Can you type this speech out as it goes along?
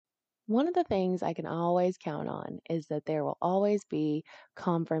One of the things I can always count on is that there will always be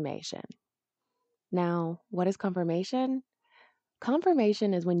confirmation. Now, what is confirmation?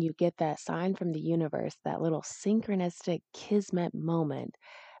 Confirmation is when you get that sign from the universe, that little synchronistic kismet moment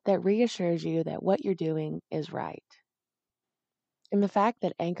that reassures you that what you're doing is right. And the fact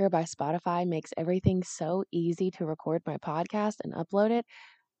that Anchor by Spotify makes everything so easy to record my podcast and upload it,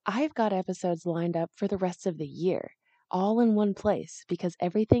 I've got episodes lined up for the rest of the year, all in one place, because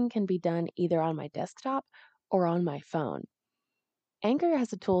everything can be done either on my desktop or on my phone. Anchor has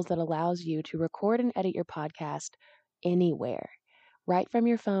the tools that allows you to record and edit your podcast anywhere, right from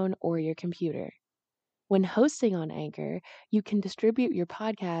your phone or your computer. When hosting on Anchor, you can distribute your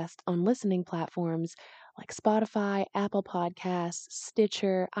podcast on listening platforms like Spotify, Apple Podcasts,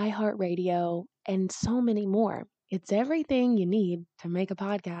 Stitcher, iHeartRadio, and so many more. It's everything you need to make a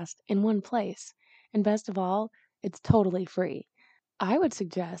podcast in one place. And best of all, it's totally free. I would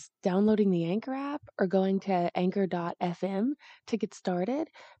suggest downloading the Anchor app or going to anchor.fm to get started,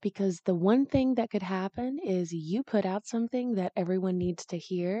 because the one thing that could happen is you put out something that everyone needs to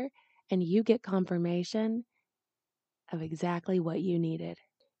hear and you get confirmation of exactly what you needed.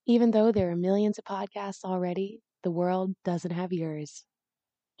 Even though there are millions of podcasts already, the world doesn't have yours.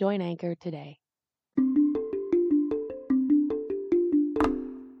 Join Anchor today.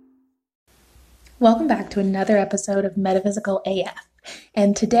 Welcome back to another episode of Metaphysical AF.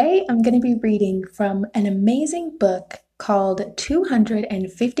 And today I'm going to be reading from an amazing book called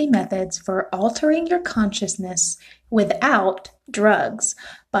 250 Methods for Altering Your Consciousness Without Drugs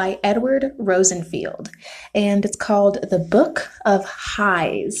by Edward Rosenfield. And it's called The Book of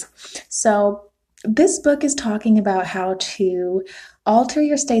Highs. So this book is talking about how to alter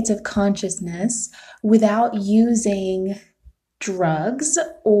your states of consciousness without using drugs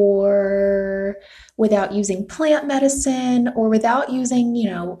or without using plant medicine or without using,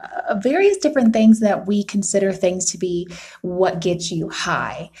 various different things that we consider things to be what gets you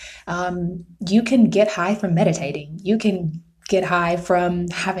high. You can get high from meditating. You can get high from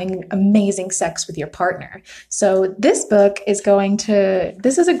having amazing sex with your partner. So this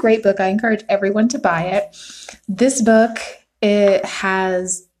is a great book. I encourage everyone to buy it. This book, it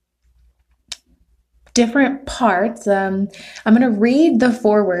has different parts. I'm going to read the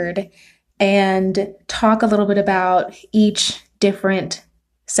foreword and talk a little bit about each different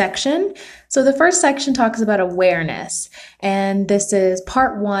section. So the first section talks about awareness, and this is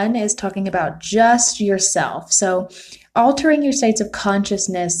part 1 is talking about just yourself. So altering your states of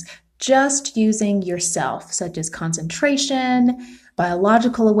consciousness just using yourself, such as concentration,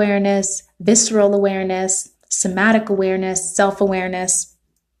 biological awareness, visceral awareness, somatic awareness, self-awareness.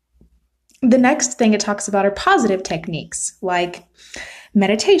 The next thing it talks about are positive techniques like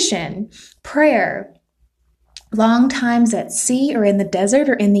meditation, prayer, long times at sea or in the desert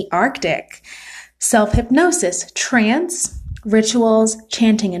or in the Arctic, self-hypnosis, trance, rituals,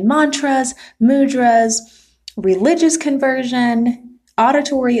 chanting and mantras, mudras, religious conversion,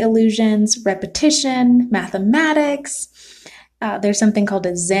 auditory illusions, repetition, mathematics. There's something called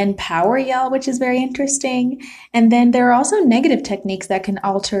a Zen power yell, which is very interesting. And then there are also negative techniques that can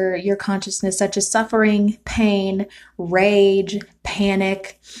alter your consciousness, such as suffering, pain, rage,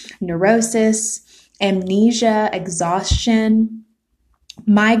 panic, neurosis, amnesia, exhaustion,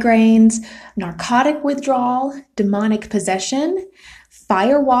 migraines, narcotic withdrawal, demonic possession,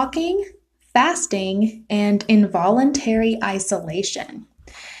 firewalking, fasting, and involuntary isolation.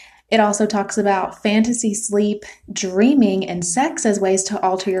 It also talks about fantasy, sleep, dreaming, and sex as ways to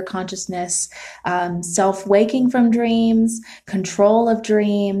alter your consciousness, self-waking from dreams, control of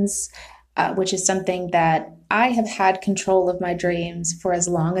dreams, which is something that I have had control of my dreams for as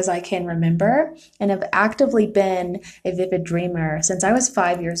long as I can remember, and have actively been a vivid dreamer since I was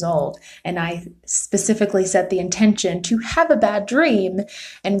 5 years old. And I specifically set the intention to have a bad dream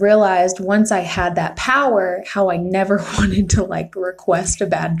and realized once I had that power, how I never wanted to request a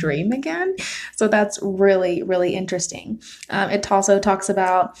bad dream again. So that's really, really interesting. It also talks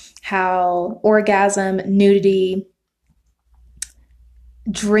about how orgasm, nudity,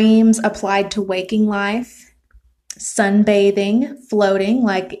 dreams applied to waking life, sunbathing, floating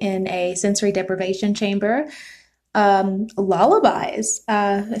like in a sensory deprivation chamber, lullabies,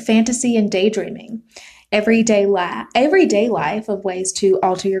 fantasy and daydreaming, everyday life of ways to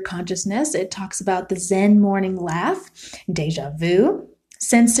alter your consciousness. It talks about the Zen morning laugh, deja vu,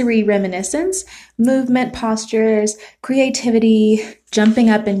 sensory reminiscence, movement postures, creativity, jumping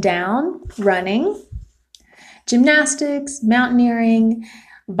up and down, running, gymnastics, mountaineering.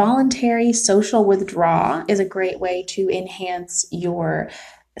 Voluntary social withdrawal is a great way to enhance your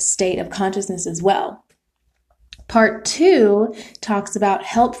state of consciousness as well. Part 2 talks about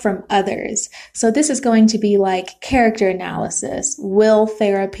help from others. So this is going to be like character analysis, will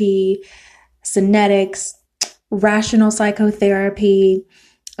therapy, synetics, rational psychotherapy,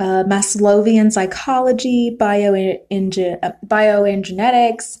 Maslowian psychology,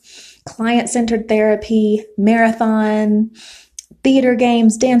 bioenergetics, client-centered therapy, marathon, theater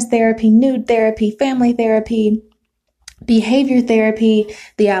games, dance therapy, nude therapy, family therapy, behavior therapy,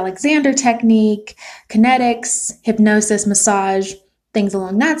 the Alexander technique, kinetics, hypnosis, massage, things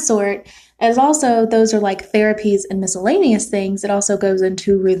along that sort. As also, those are like therapies and miscellaneous things. It also goes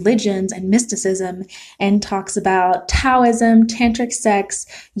into religions and mysticism and talks about Taoism, tantric sex,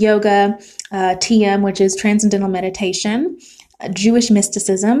 yoga, TM, which is transcendental meditation, Jewish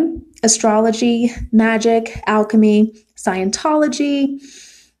mysticism, astrology, magic, alchemy, Scientology,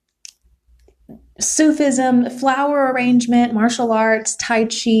 Sufism, flower arrangement, martial arts, Tai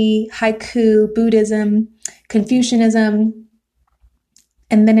Chi, haiku, Buddhism, Confucianism.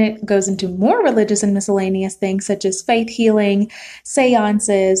 And then it goes into more religious and miscellaneous things such as faith healing,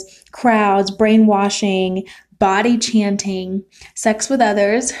 seances, crowds, brainwashing, body chanting, sex with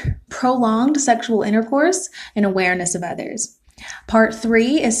others, prolonged sexual intercourse, and awareness of others. Part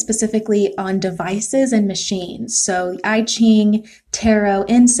 3 is specifically on devices and machines. So I Ching, tarot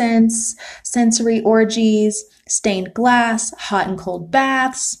incense, sensory orgies, stained glass, hot and cold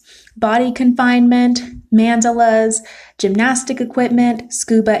baths, body confinement, mandalas, gymnastic equipment,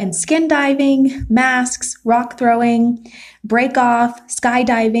 scuba and skin diving, masks, rock throwing, break off,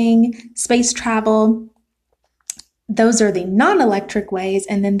 skydiving, space travel. Those are the non-electric ways,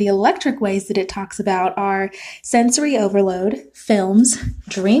 and then the electric ways that it talks about are sensory overload, films,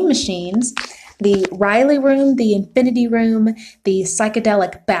 dream machines, the Riley room, the infinity room, the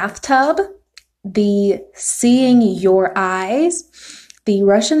psychedelic bathtub, the seeing your eyes, the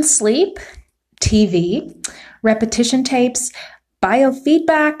Russian sleep, TV, repetition tapes,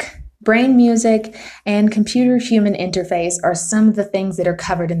 biofeedback, brain music, and computer-human interface are some of the things that are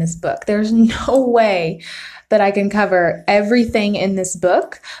covered in this book. There's no way that I can cover everything in this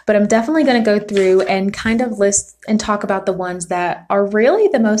book, but I'm definitely going to go through and kind of list and talk about the ones that are really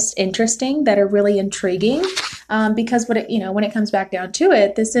the most interesting, that are really intriguing, because when it comes back down to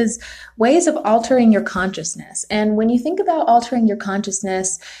it, this is ways of altering your consciousness. And when you think about altering your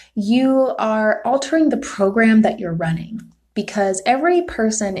consciousness, you are altering the program that you're running. Because every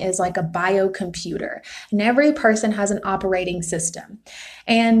person is like a biocomputer, and every person has an operating system.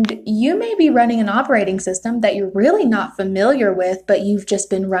 And you may be running an operating system that you're really not familiar with, but you've just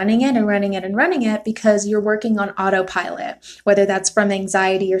been running it and running it and running it because you're working on autopilot, whether that's from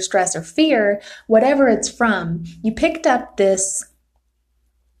anxiety or stress or fear, whatever it's from. You picked up this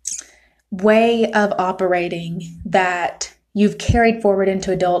way of operating that you've carried forward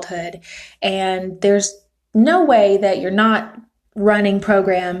into adulthood, and there's no way that you're not running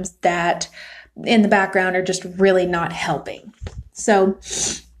programs that in the background are just really not helping. So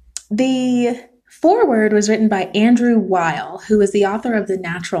the foreword was written by Andrew Weil, who is the author of The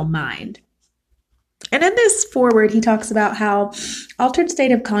Natural Mind. And in this foreword, he talks about how altered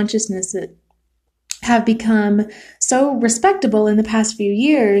state of consciousness have become so respectable in the past few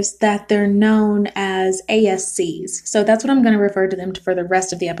years that they're known as ASCs. So that's what I'm going to refer to them for the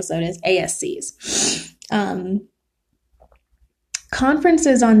rest of the episode as ASCs.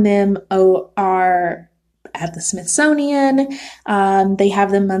 Conferences on them are at the Smithsonian. They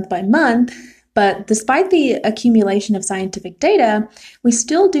have them month by month. But despite the accumulation of scientific data, we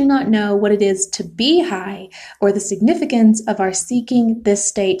still do not know what it is to be high or the significance of our seeking this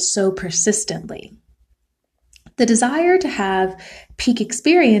state so persistently. The desire to have peak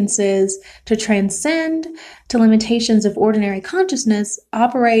experiences, to transcend to limitations of ordinary consciousness,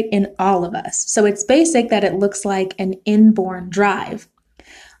 operate in all of us. So it's basic that it looks like an inborn drive.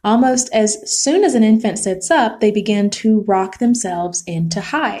 Almost as soon as an infant sits up, they begin to rock themselves into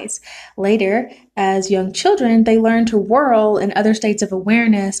highs. Later, as young children, they learn to whirl in other states of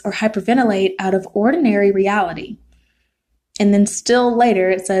awareness or hyperventilate out of ordinary reality. And then still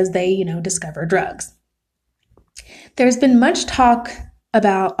later, it says they, discover drugs. There's been much talk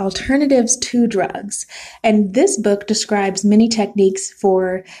about alternatives to drugs, and this book describes many techniques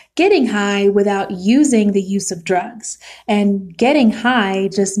for getting high without using the use of drugs. And getting high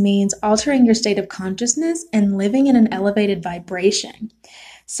just means altering your state of consciousness and living in an elevated vibration.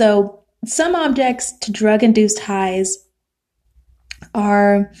 So some objects to drug-induced highs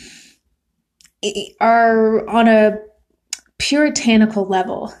are on a puritanical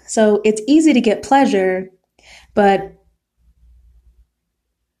level. So it's easy to get pleasure, but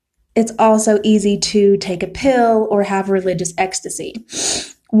it's also easy to take a pill or have religious ecstasy.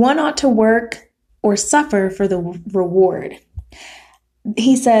 One ought to work or suffer for the reward.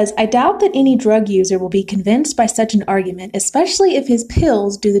 He says, I doubt that any drug user will be convinced by such an argument, especially if his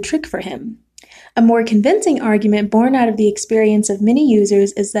pills do the trick for him. A more convincing argument born out of the experience of many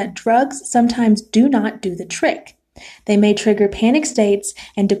users is that drugs sometimes do not do the trick. They may trigger panic states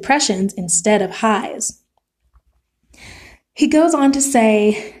and depressions instead of highs. He goes on to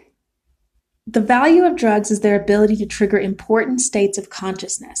say, the value of drugs is their ability to trigger important states of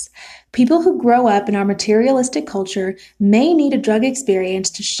consciousness. People who grow up in our materialistic culture may need a drug experience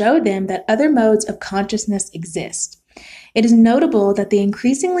to show them that other modes of consciousness exist. It is notable that the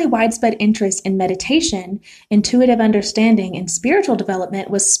increasingly widespread interest in meditation, intuitive understanding, and spiritual development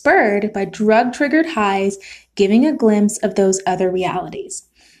was spurred by drug-triggered highs, giving a glimpse of those other realities.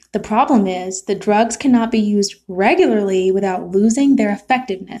 The problem is that drugs cannot be used regularly without losing their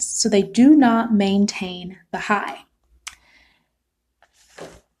effectiveness, so they do not maintain the high.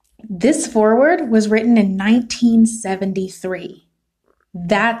 This foreword was written in 1973.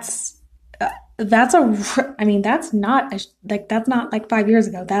 That's not like 5 years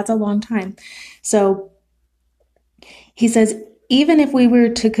ago. That's a long time. So he says, even if we were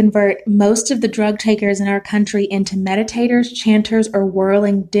to convert most of the drug takers in our country into meditators, chanters, or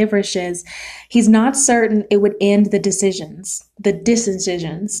whirling dervishes, he's not certain it would end the decisions.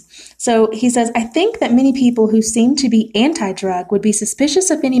 So he says, I think that many people who seem to be anti-drug would be suspicious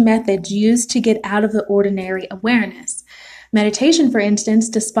of any methods used to get out of the ordinary awareness. Meditation, for instance,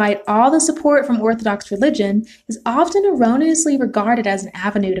 despite all the support from Orthodox religion, is often erroneously regarded as an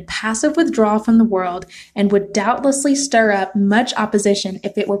avenue to passive withdrawal from the world and would doubtlessly stir up much opposition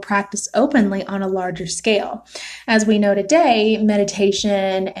if it were practiced openly on a larger scale. As we know today,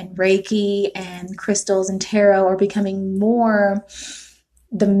 meditation and Reiki and crystals and tarot are becoming more.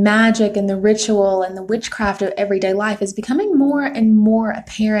 The magic and the ritual and the witchcraft of everyday life is becoming more and more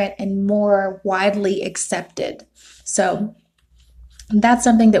apparent and more widely accepted. So that's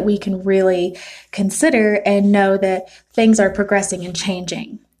something that we can really consider and know that things are progressing and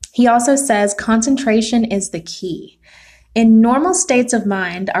changing. He also says concentration is the key. In normal states of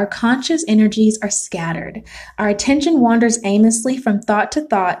mind, our conscious energies are scattered. Our attention wanders aimlessly from thought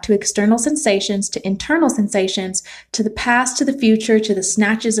to external sensations, to internal sensations, to the past, to the future, to the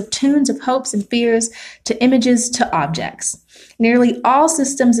snatches of tunes of hopes and fears, to images, to objects. Nearly all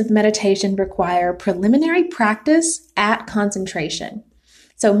systems of meditation require preliminary practice at concentration.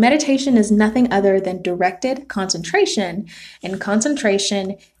 So meditation is nothing other than directed concentration, and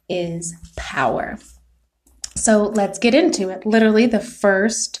concentration is power. So let's get into it. Literally the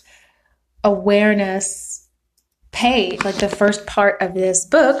first awareness page, like the first part of this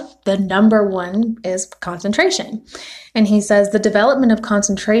book, the number one is concentration. And he says the development of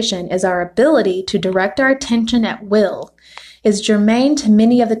concentration is our ability to direct our attention at will, is germane to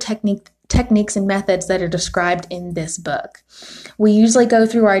many of the techniques and methods that are described in this book. We usually go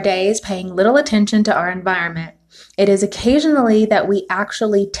through our days paying little attention to our environment. It is occasionally that we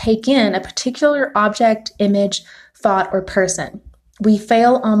actually take in a particular object, image, thought, or person. We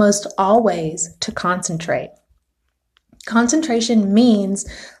fail almost always to concentrate. Concentration means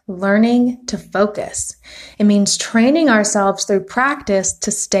learning to focus. It means training ourselves through practice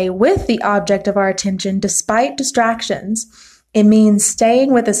to stay with the object of our attention despite distractions. It means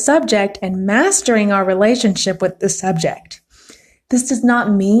staying with a subject and mastering our relationship with the subject. This does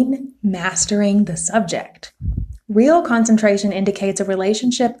not mean mastering the subject. Real concentration indicates a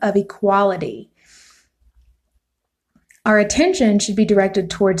relationship of equality. Our attention should be directed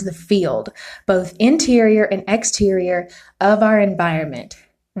towards the field, both interior and exterior, of our environment.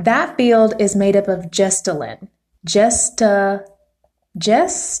 That field is made up of gestalt,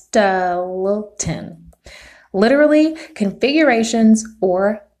 literally configurations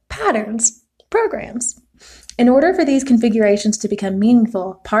or patterns, programs. In order for these configurations to become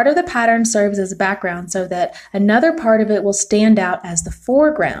meaningful, part of the pattern serves as a background so that another part of it will stand out as the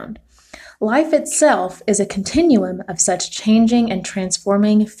foreground. Life itself is a continuum of such changing and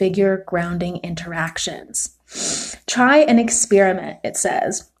transforming figure grounding interactions. Try an experiment, it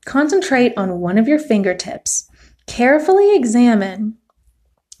says. Concentrate on one of your fingertips. Carefully examine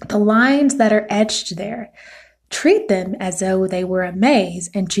the lines that are etched there. Treat them as though they were a maze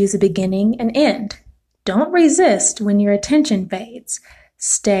and choose a beginning and end. Don't resist when your attention fades.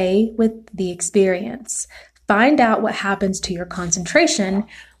 Stay with the experience. Find out what happens to your concentration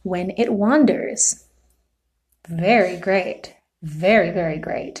when it wanders. Very great. Very, very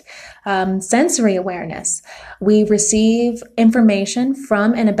great. Sensory awareness. We receive information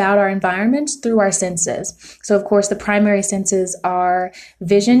from and about our environments through our senses. So, of course, the primary senses are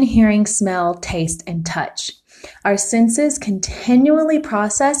vision, hearing, smell, taste, and touch. Our senses continually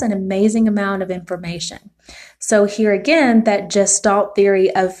process an amazing amount of information. So here again, that Gestalt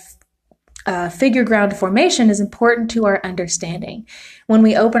theory of figure ground formation is important to our understanding. When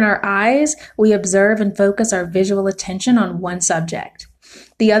we open our eyes, we observe and focus our visual attention on one subject.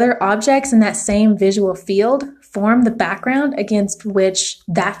 The other objects in that same visual field form the background against which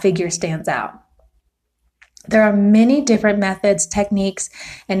that figure stands out. There are many different methods, techniques,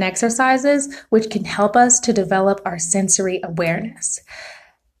 and exercises which can help us to develop our sensory awareness.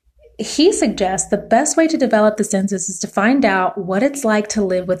 He suggests the best way to develop the senses is to find out what it's like to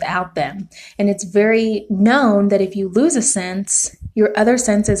live without them. And it's very known that if you lose a sense, your other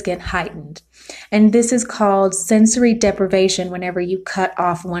senses get heightened. And this is called sensory deprivation whenever you cut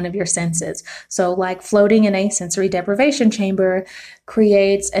off one of your senses. So like floating in a sensory deprivation chamber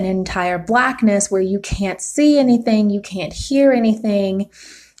creates an entire blackness where you can't see anything, you can't hear anything,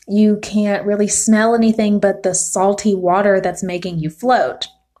 you can't really smell anything but the salty water that's making you float.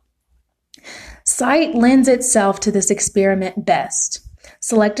 Sight lends itself to this experiment best.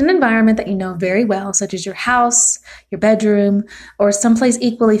 Select an environment that you know very well, such as your house, your bedroom, or someplace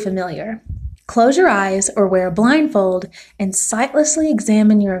equally familiar. Close your eyes or wear a blindfold and sightlessly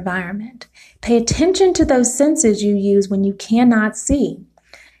examine your environment. Pay attention to those senses you use when you cannot see.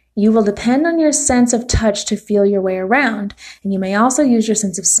 You will depend on your sense of touch to feel your way around, and you may also use your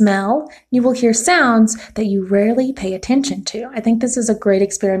sense of smell. You will hear sounds that you rarely pay attention to. I think this is a great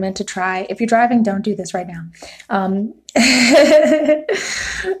experiment to try. If you're driving, don't do this right now.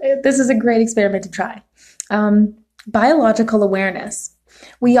 This is a great experiment to try. Biological awareness.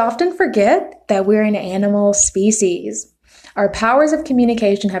 We often forget that we're an animal species. Our powers of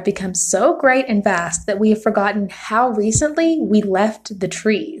communication have become so great and vast that we have forgotten how recently we left the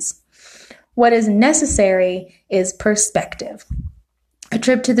trees. What is necessary is perspective. A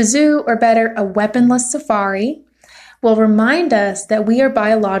trip to the zoo, or better, a weaponless safari, will remind us that we are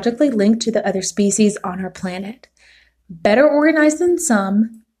biologically linked to the other species on our planet. Better organized than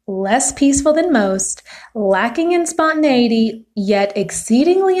some, less peaceful than most, lacking in spontaneity, yet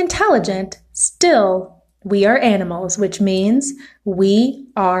exceedingly intelligent, still we are animals, which means we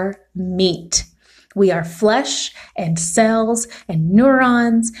are meat. We are flesh and cells and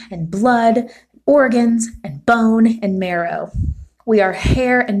neurons and blood, organs and bone and marrow. We are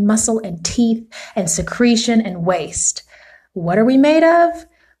hair and muscle and teeth and secretion and waste. What are we made of?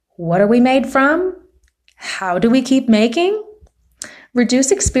 What are we made from? How do we keep making?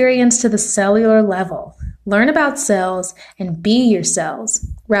 Reduce experience to the cellular level. Learn about cells and be your cells.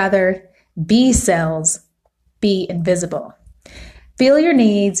 Rather, be cells. Be invisible. Feel your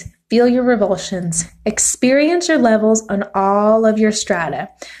needs, feel your revulsions, experience your levels on all of your strata,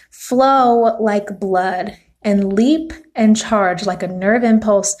 flow like blood, and leap and charge like a nerve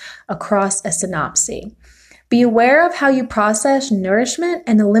impulse across a synapse. Be aware of how you process nourishment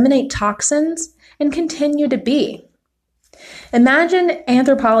and eliminate toxins, and continue to be. Imagine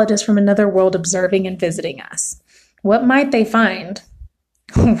anthropologists from another world observing and visiting us. What might they find?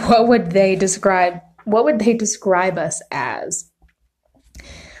 What would they describe us as?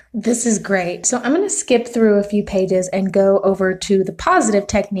 This is great. So I'm going to skip through a few pages and go over to the positive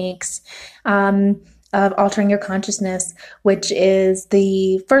techniques of altering your consciousness, which is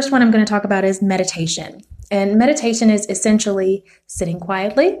the first one I'm going to talk about is meditation. And meditation is essentially sitting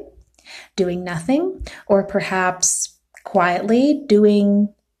quietly, doing nothing, or perhaps quietly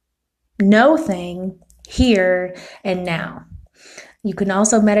doing no thing here and now. You can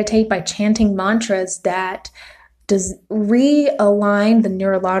also meditate by chanting mantras that does realign the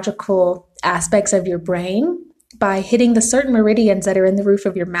neurological aspects of your brain by hitting the certain meridians that are in the roof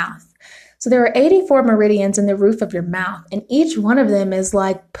of your mouth. So there are 84 meridians in the roof of your mouth, and each one of them is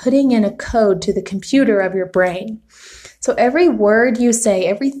like putting in a code to the computer of your brain. So every word you say,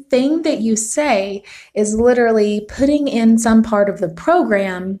 everything that you say is literally putting in some part of the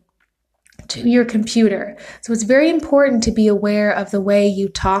program to your computer. So it's very important to be aware of the way you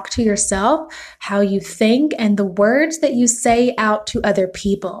talk to yourself, how you think, and the words that you say out to other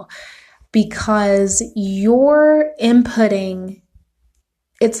people, because you're inputting,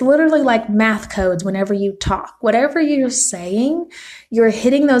 it's literally like math codes whenever you talk. Whatever you're saying, you're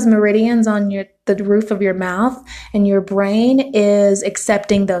hitting those meridians on the roof of your mouth, and your brain is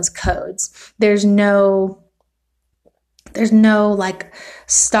accepting those codes. There's no like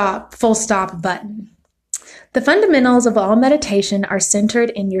full stop button. The fundamentals of all meditation are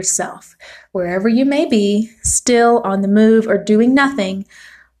centered in yourself, wherever you may be, still on the move or doing nothing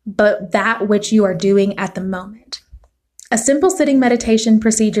but that which you are doing at the moment. A simple sitting meditation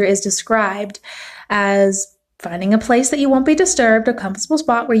procedure is described as finding a place that you won't be disturbed, a comfortable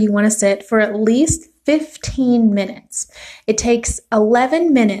spot where you want to sit for at least 15 minutes. It takes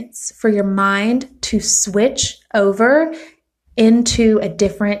 11 minutes for your mind to switch over into a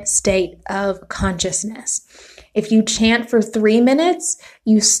different state of consciousness. If you chant for 3 minutes,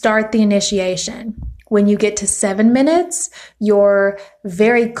 you start the initiation. When you get to 7 minutes, you're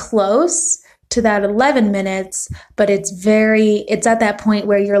very close to that 11 minutes, but it's at that point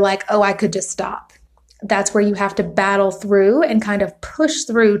where you're like, oh, I could just stop. That's where you have to battle through and kind of push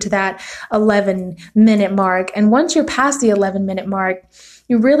through to that 11-minute mark. And once you're past the 11-minute mark,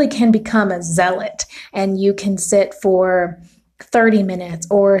 you really can become a zealot, and you can sit for 30 minutes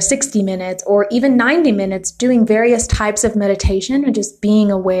or 60 minutes or even 90 minutes doing various types of meditation and just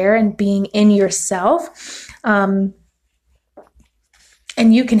being aware and being in yourself. And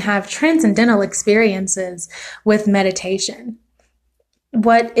you can have transcendental experiences with meditation.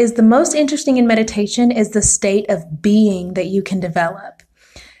 What is the most interesting in meditation is the state of being that you can develop.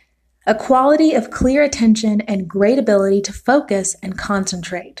 A quality of clear attention and great ability to focus and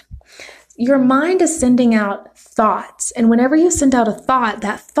concentrate. Your mind is sending out thoughts, and whenever you send out a thought,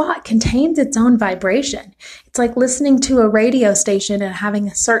 that thought contains its own vibration. It's like listening to a radio station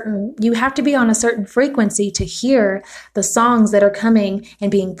and you have to be on a certain frequency to hear the songs that are coming and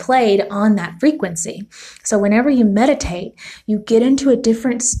being played on that frequency. So whenever you meditate, you get into a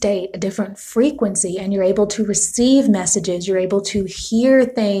different state, a different frequency, and you're able to receive messages. You're able to hear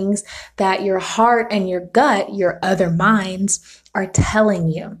things that your heart and your gut, your other minds, are telling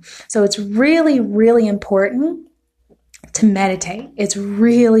you. So it's really, really important to meditate. It's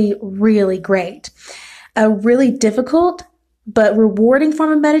really, really great. A really difficult but rewarding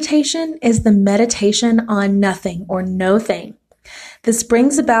form of meditation is the meditation on nothing or no thing. This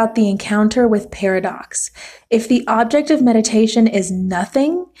brings about the encounter with paradox. If the object of meditation is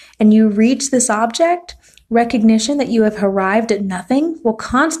nothing and you reach this object, recognition that you have arrived at nothing will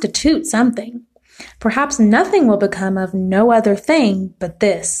constitute something. Perhaps nothing will become of no other thing but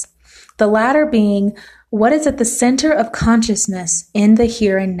this, the latter being what is at the center of consciousness in the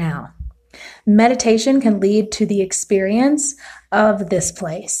here and now. Meditation can lead to the experience of this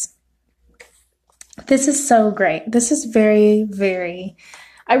place. This is so great. This is very, very,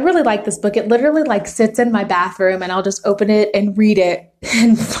 I really like this book. It literally sits in my bathroom and I'll just open it and read it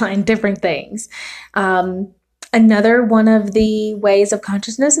and find different things. Another one of the ways of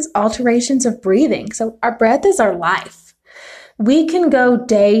consciousness is alterations of breathing. So our breath is our life. We can go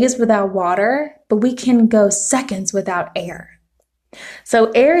days without water, but we can go seconds without air. So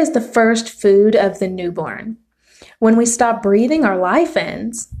air is the first food of the newborn. When we stop breathing, our life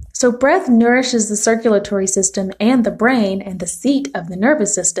ends. So breath nourishes the circulatory system and the brain and the seat of the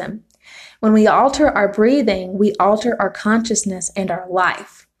nervous system. When we alter our breathing, we alter our consciousness and our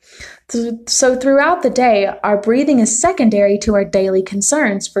life. So throughout the day, our breathing is secondary to our daily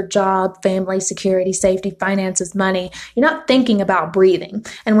concerns for job, family, security, safety, finances, money. You're not thinking about breathing.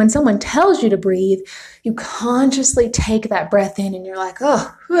 And when someone tells you to breathe, you consciously take that breath in and you're like,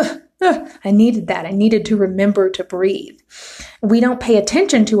 I needed that. I needed to remember to breathe. We don't pay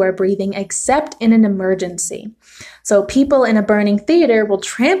attention to our breathing except in an emergency. So people in a burning theater will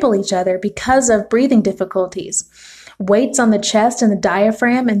trample each other because of breathing difficulties. Weights on the chest and the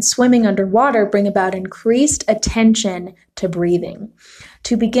diaphragm and swimming underwater bring about increased attention to breathing.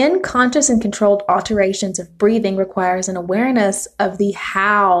 To begin conscious and controlled alterations of breathing requires an awareness of the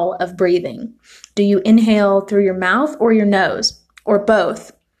how of breathing. Do you inhale through your mouth or your nose, or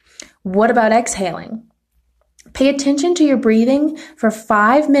both? What about exhaling? Pay attention to your breathing for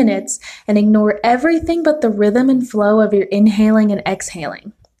 5 minutes and ignore everything but the rhythm and flow of your inhaling and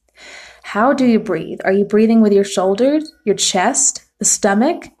exhaling. How do you breathe? Are you breathing with your shoulders, your chest, the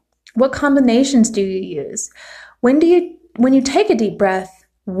stomach? What combinations do you use? When you take a deep breath,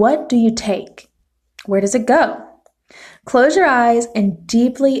 what do you take? Where does it go? Close your eyes and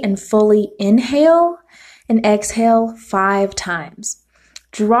deeply and fully inhale and exhale 5 times.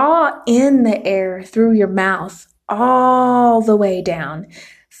 Draw in the air through your mouth all the way down,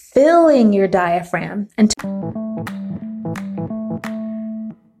 filling your diaphragm until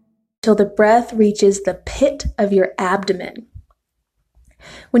the breath reaches the pit of your abdomen.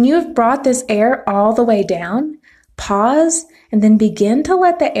 When you have brought this air all the way down, pause and then begin to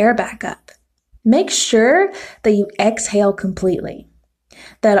let the air back up. Make sure that you exhale completely,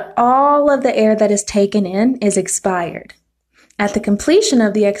 that all of the air that is taken in is expired. At the completion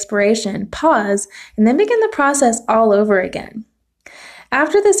of the expiration, pause and then begin the process all over again.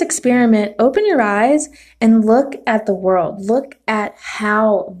 After this experiment, open your eyes and look at the world. Look at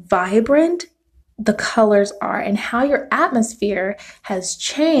how vibrant the colors are and how your atmosphere has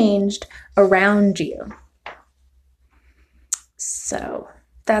changed around you. So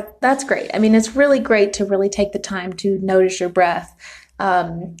That's great. I mean, it's really great to really take the time to notice your breath.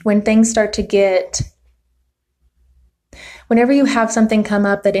 When things start to get, whenever you have something come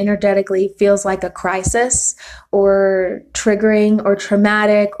up that energetically feels like a crisis or triggering or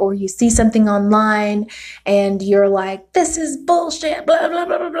traumatic, or you see something online and you're like, this is bullshit, blah, blah,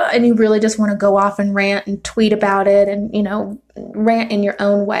 blah, blah, blah, and you really just want to go off and rant and tweet about it and, rant in your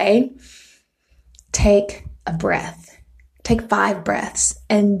own way, take a breath. Take 5 breaths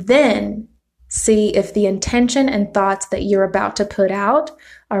and then see if the intention and thoughts that you're about to put out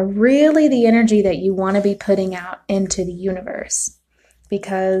are really the energy that you want to be putting out into the universe.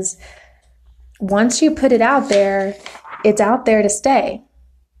 Because once you put it out there, it's out there to stay.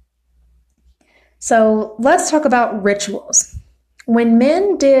 So let's talk about rituals. When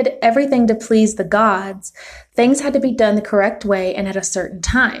men did everything to please the gods, things had to be done the correct way and at a certain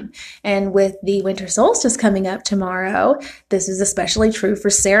time. And with the winter solstice coming up tomorrow, this is especially true for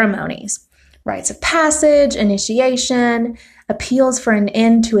ceremonies. Rites of passage, initiation, appeals for an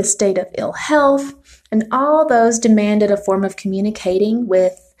end to a state of ill health, and all those demanded a form of communicating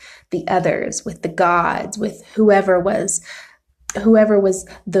with the others, with the gods, with whoever was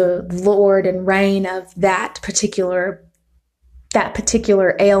the lord and reign of that particular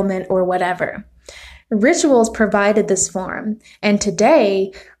ailment or whatever. Rituals provided this form, and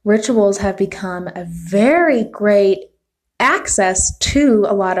today rituals have become a very great access to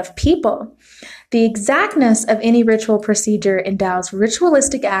a lot of people. The exactness of any ritual procedure endows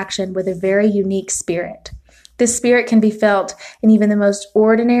ritualistic action with a very unique spirit. This spirit can be felt in even the most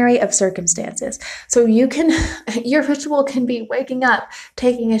ordinary of circumstances. So your ritual can be waking up,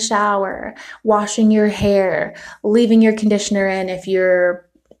 taking a shower, washing your hair, leaving your conditioner in if you're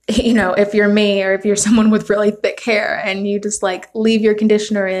me, or if you're someone with really thick hair and you just like leave your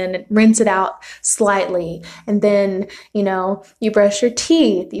conditioner in, rinse it out slightly. And then, you brush your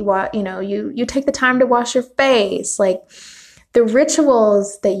teeth, you take the time to wash your face. Like the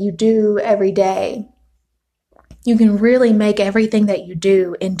rituals that you do every day, you can really make everything that you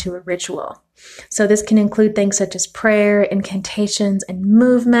do into a ritual. So this can include things such as prayer, incantations, and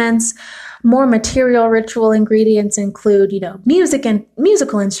movements. More material ritual ingredients include, music and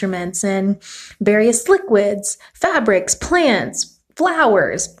musical instruments and various liquids, fabrics, plants,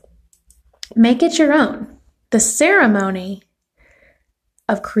 flowers. Make it your own. The ceremony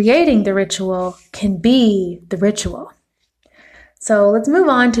of creating the ritual can be the ritual. So let's move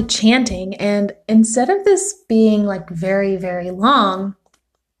on to chanting. And instead of this being like very, very long,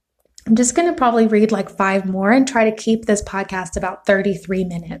 I'm just going to probably read like 5 more and try to keep this podcast about 33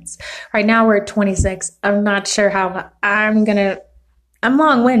 minutes. Right now we're at 26. I'm not sure how I'm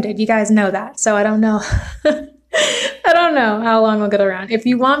long-winded. You guys know that. So I don't know. I don't know how long we'll get around. If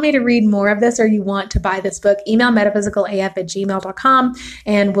you want me to read more of this or you want to buy this book, email metaphysicalaf@gmail.com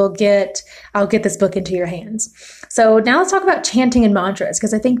and I'll get this book into your hands. So now let's talk about chanting and mantras,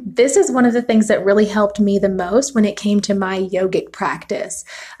 because I think this is one of the things that really helped me the most when it came to my yogic practice.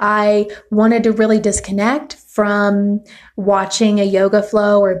 I wanted to really disconnect from watching a yoga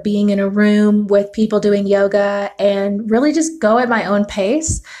flow or being in a room with people doing yoga and really just go at my own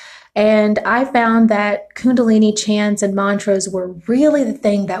pace. And I found that Kundalini chants and mantras were really the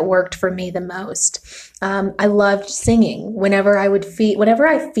thing that worked for me the most. I loved singing. Whenever I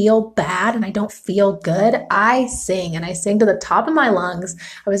feel bad and I don't feel good, I sing, and I sing to the top of my lungs.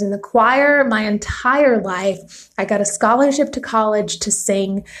 I was in the choir my entire life. I got a scholarship to college to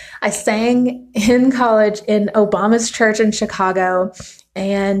sing. I sang in college in Obama's church in Chicago.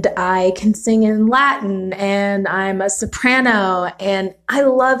 And I can sing in Latin, and I'm a soprano, and I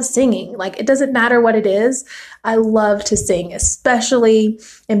love singing. Like, it doesn't matter what it is. I love to sing, especially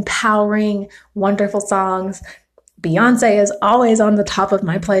empowering, wonderful songs. Beyonce is always on the top of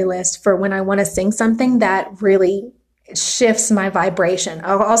my playlist for when I want to sing something that really shifts my vibration.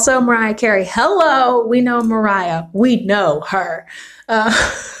 Oh, also Mariah Carey. Hello, we know Mariah. We know her.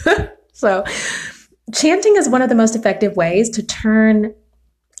 So chanting is one of the most effective ways to turn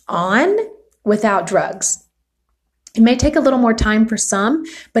on without drugs. It may take a little more time for some,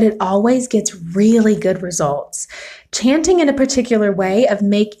 but it always gets really good results. Chanting in a particular way of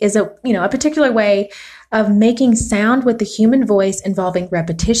making sound with the human voice, involving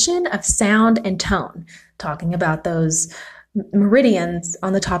repetition of sound and tone, talking about those meridians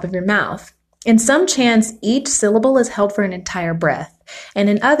on the top of your mouth. In some chants, each syllable is held for an entire breath, and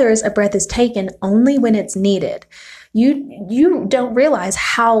in others, a breath is taken only when it's needed. You don't realize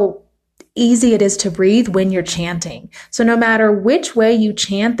how easy it is to breathe when you're chanting. So no matter which way you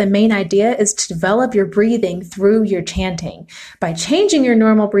chant, the main idea is to develop your breathing through your chanting. By changing your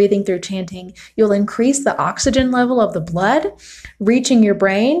normal breathing through chanting, you'll increase the oxygen level of the blood, reaching your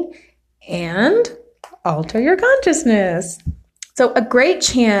brain, and alter your consciousness. So a great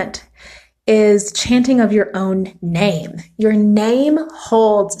chant is chanting of your own name. Your name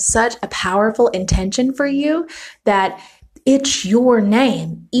holds such a powerful intention for you that it's your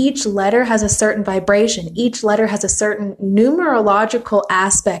name. Each letter has a certain vibration. Each letter has a certain numerological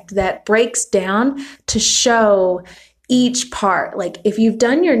aspect that breaks down to show each part. Like if you've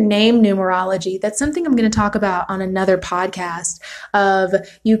done your name numerology, that's something I'm going to talk about on another podcast of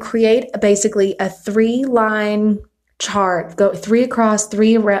you create basically a 3-line chart, go 3 across,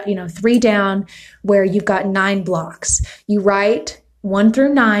 3 around, 3 down, where you've got 9 blocks. You write 1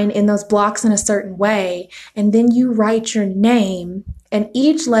 through 9 in those blocks in a certain way, and then you write your name, and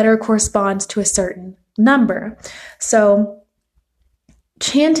each letter corresponds to a certain number. So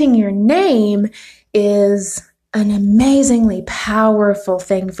chanting your name is an amazingly powerful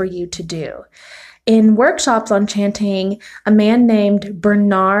thing for you to do. In workshops on chanting, a man named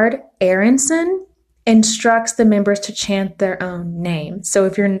Bernard Aronson instructs the members to chant their own name. So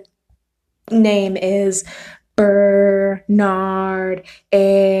if your name is Bernard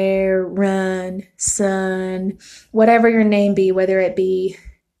Aronson, whatever your name be, whether it be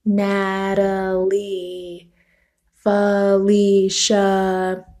Natalie, Felicia,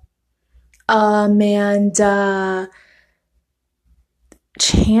 Amanda,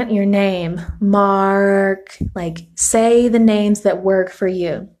 chant your name. Mark, like say the names that work for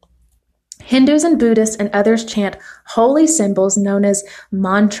you. Hindus and Buddhists and others chant holy symbols known as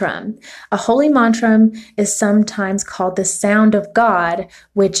mantra. A holy mantra is sometimes called the sound of God,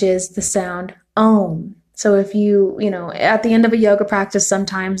 which is the sound Om. So if you at the end of a yoga practice,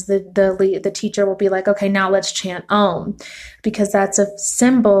 sometimes the teacher will be like, okay, now let's chant Om, because that's a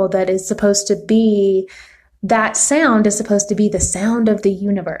symbol that is supposed to be, that sound is supposed to be the sound of the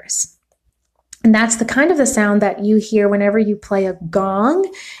universe. And that's the kind of the sound that you hear whenever you play a gong,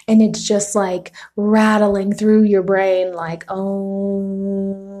 and it's just like rattling through your brain like, oh,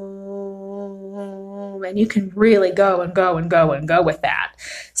 and you can really go and go and go and go with that.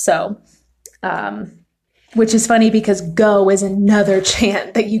 So, which is funny because go is another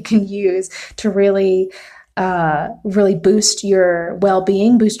chant that you can use to really boost your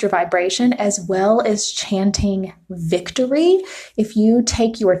well-being, boost your vibration, as well as chanting victory. If you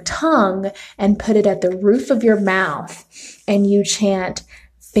take your tongue and put it at the roof of your mouth and you chant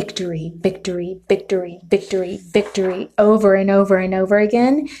victory, victory, victory, victory, victory over and over and over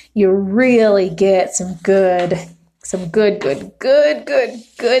again, you really get some good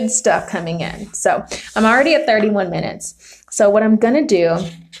stuff coming in. So I'm already at 31 minutes. So what I'm going to do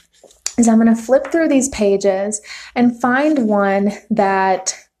is I'm going to flip through these pages and find one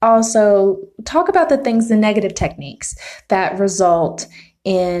that also talk about the negative techniques that result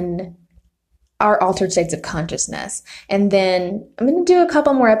in our altered states of consciousness. And then I'm going to do a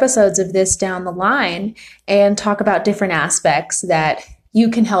couple more episodes of this down the line and talk about different aspects that you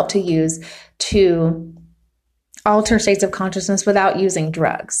can help to use to alter states of consciousness without using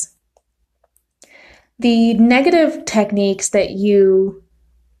drugs. The negative techniques that you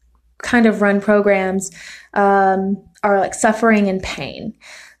kind of run programs are like suffering and pain.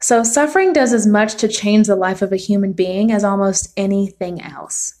 So suffering does as much to change the life of a human being as almost anything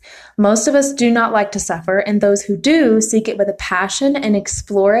else. Most of us do not like to suffer, and those who do seek it with a passion and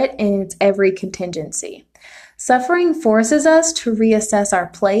explore it in its every contingency. Suffering forces us to reassess our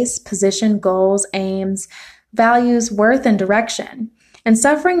place, position, goals, aims, values, worth, and direction. And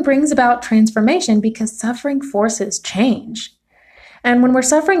suffering brings about transformation because suffering forces change. And when we're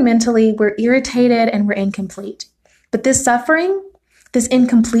suffering mentally, we're irritated and we're incomplete. But this suffering, this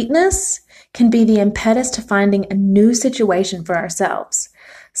incompleteness, can be the impetus to finding a new situation for ourselves.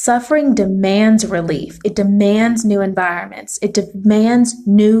 Suffering demands relief. It demands new environments. It demands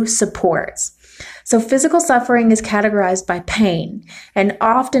new supports. So physical suffering is categorized by pain and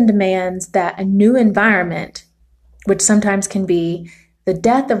often demands that a new environment, which sometimes can be the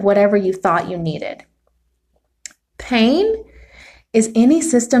death of whatever you thought you needed. Pain is any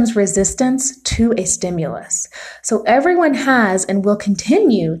system's resistance to a stimulus. So everyone has and will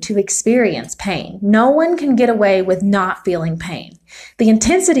continue to experience pain. No one can get away with not feeling pain. The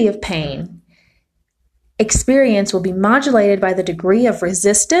intensity of pain experience will be modulated by the degree of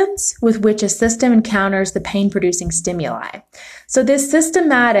resistance with which a system encounters the pain-producing stimuli. So this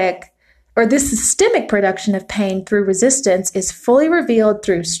systemic production of pain through resistance is fully revealed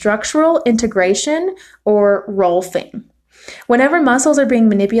through structural integration or rolfing. Whenever muscles are being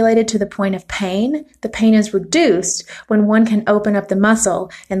manipulated to the point of pain, the pain is reduced when one can open up the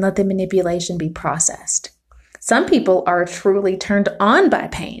muscle and let the manipulation be processed. Some people are truly turned on by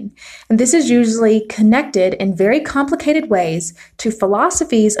pain, and this is usually connected in very complicated ways to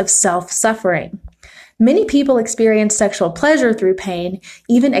philosophies of self-suffering. Many people experience sexual pleasure through pain,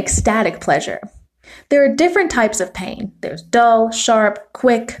 even ecstatic pleasure. There are different types of pain. There's dull, sharp,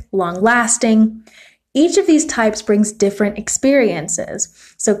 quick, long-lasting. Each of these types brings different experiences.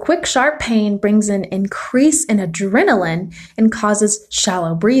 So quick, sharp pain brings an increase in adrenaline and causes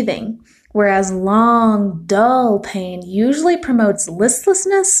shallow breathing, whereas long, dull pain usually promotes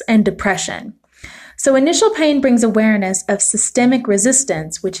listlessness and depression. So initial pain brings awareness of systemic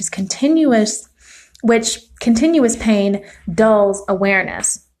resistance, which continuous pain dulls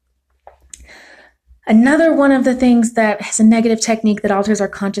awareness. Another one of the things that has a negative technique that alters our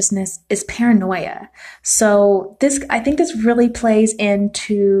consciousness is paranoia. So I think this really plays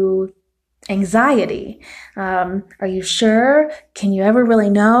into anxiety. Are you sure? Can you ever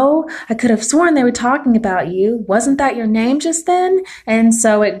really know? I could have sworn they were talking about you. Wasn't that your name just then? And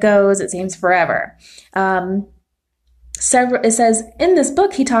so it goes, it seems forever. It says in this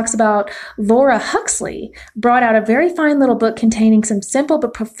book, he talks about Laura Huxley brought out a very fine little book containing some simple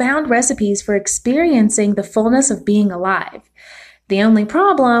but profound recipes for experiencing the fullness of being alive. The only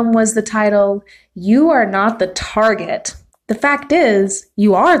problem was the title, You Are Not the Target. The fact is,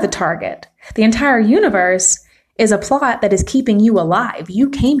 you are the target. The entire universe is a plot that is keeping you alive. You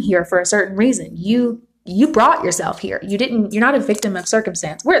came here for a certain reason. You brought yourself here. You're not a victim of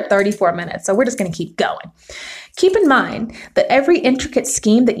circumstance. We're at 34 minutes, so we're just going to keep going. Keep in mind that every intricate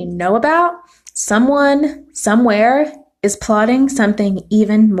scheme that you know about, someone, somewhere, is plotting something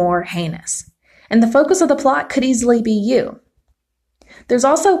even more heinous. And the focus of the plot could easily be you. There's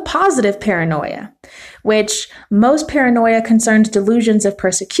also positive paranoia, which most paranoia concerns delusions of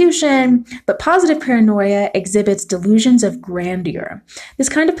persecution, but positive paranoia exhibits delusions of grandeur. This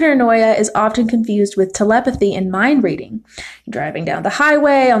kind of paranoia is often confused with telepathy and mind reading. You're driving down the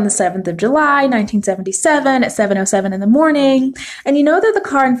highway on the 7th of July, 1977 at 7:07 in the morning, and you know that the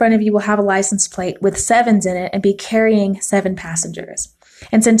car in front of you will have a license plate with 7s in it and be carrying 7 passengers.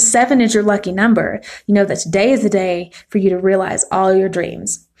 And since 7 is your lucky number, you know that today is the day for you to realize all your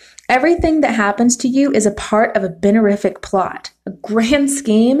dreams. Everything that happens to you is a part of a benerific plot, a grand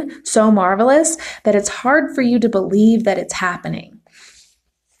scheme so marvelous that it's hard for you to believe that it's happening.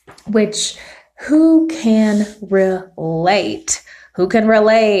 Which, who can relate? Who can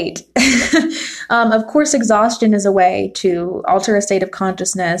relate? Of course, exhaustion is a way to alter a state of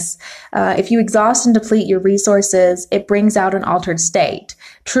consciousness. If you exhaust and deplete your resources, it brings out an altered state.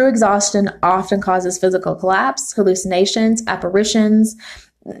 True exhaustion often causes physical collapse, hallucinations, apparitions,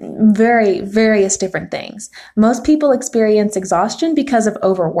 various different things. Most people experience exhaustion because of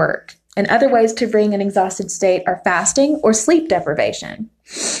overwork. And other ways to bring an exhausted state are fasting or sleep deprivation,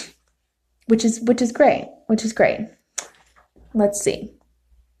 which is great. Let's see.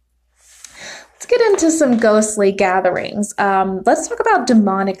 Let's get into some ghostly gatherings. Let's talk about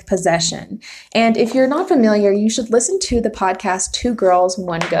demonic possession. And if you're not familiar, you should listen to the podcast, 2 Girls,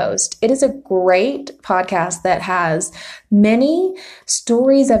 1 Ghost. It is a great podcast that has many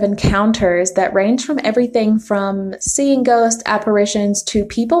stories of encounters that range from everything from seeing ghost apparitions to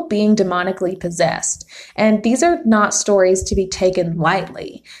people being demonically possessed. And these are not stories to be taken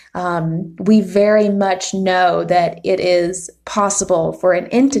lightly. We very much know that it is possible for an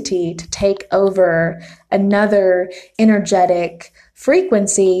entity to take over another energetic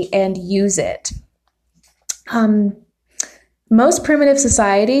frequency and use it. Most primitive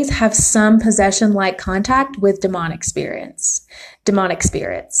societies have some possession-like contact with demonic spirits.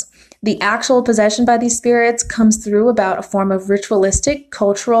 The actual possession by these spirits comes through about a form of ritualistic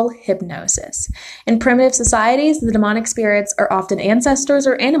cultural hypnosis. In primitive societies, the demonic spirits are often ancestors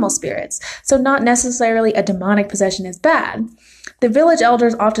or animal spirits, so not necessarily a demonic possession is bad. The village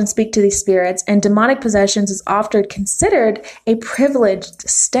elders often speak to these spirits, and demonic possessions is often considered a privileged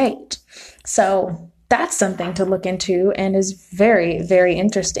state. So that's something to look into and is very, very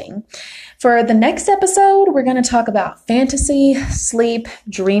interesting. For the next episode, we're going to talk about fantasy, sleep,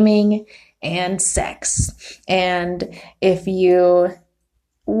 dreaming, and sex. And if you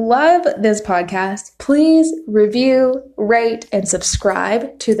love this podcast, please review, rate, and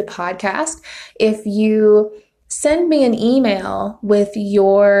subscribe to the podcast. If you send me an email with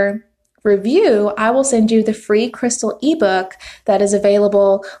your review, I will send you the free crystal ebook that is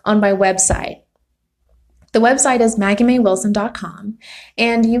available on my website. The website is maggiemaywilson.com,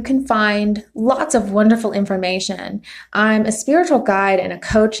 and you can find lots of wonderful information. I'm a spiritual guide and a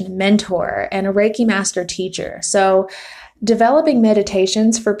coach and mentor and a Reiki master teacher. So developing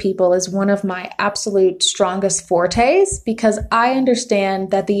meditations for people is one of my absolute strongest fortes because I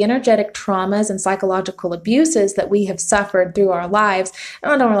understand that the energetic traumas and psychological abuses that we have suffered through our lives,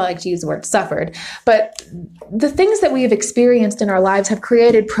 I don't really like to use the word suffered, but the things that we have experienced in our lives have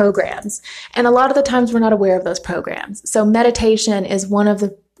created programs. And a lot of the times we're not aware of those programs. So meditation is one of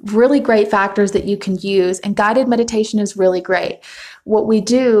the really great factors that you can use, and guided meditation is really great. What we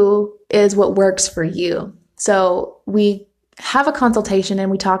do is what works for you. So we have a consultation and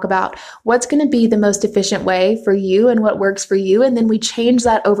we talk about what's going to be the most efficient way for you and what works for you. And then we change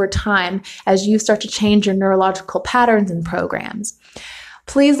that over time as you start to change your neurological patterns and programs.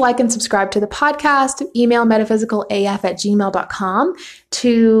 Please like and subscribe to the podcast. Email metaphysicalaf@gmail.com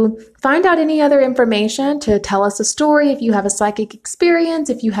to find out any other information, to tell us a story if you have a psychic experience,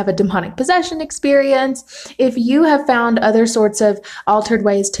 if you have a demonic possession experience, if you have found other sorts of altered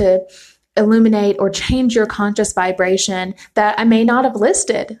ways to illuminate or change your conscious vibration that I may not have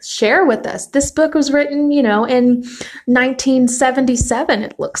listed. Share with us. This book was written, in 1977,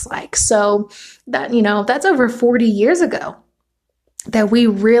 it looks like. So that, that's over 40 years ago that we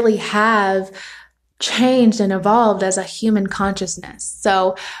really have changed and evolved as a human consciousness.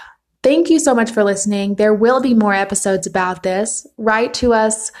 So thank you so much for listening. There will be more episodes about this. Write to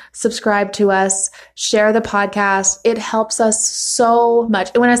us, subscribe to us, share the podcast. It helps us so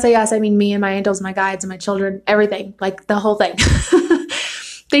much. And when I say us, I mean me and my angels, my guides, and my children, everything, like the whole thing.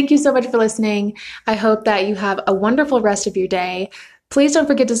 Thank you so much for listening. I hope that you have a wonderful rest of your day. Please don't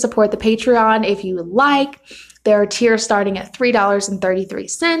forget to support the Patreon if you like. There are tiers starting at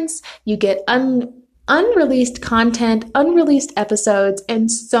 $3.33. You get unreleased content, unreleased episodes,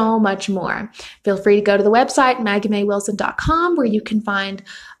 and so much more. Feel free to go to the website, maggiemaywilson.com, where you can find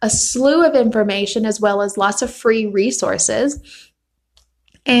a slew of information as well as lots of free resources.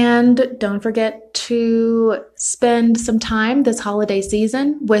 And don't forget to spend some time this holiday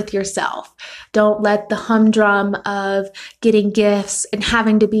season with yourself. Don't let the humdrum of getting gifts and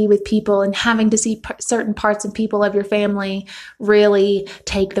having to be with people and having to see certain parts and people of your family really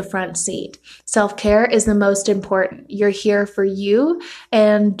take the front seat. Self-care is the most important. You're here for you.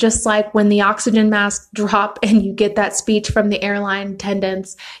 And just like when the oxygen masks drop and you get that speech from the airline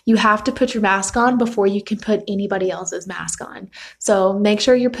attendants, you have to put your mask on before you can put anybody else's mask on. So make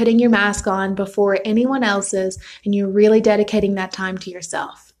sure you're putting your mask on before anyone else's, and you're really dedicating that time to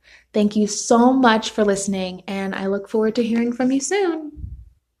yourself. Thank you so much for listening, and I look forward to hearing from you soon.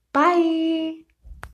 Bye.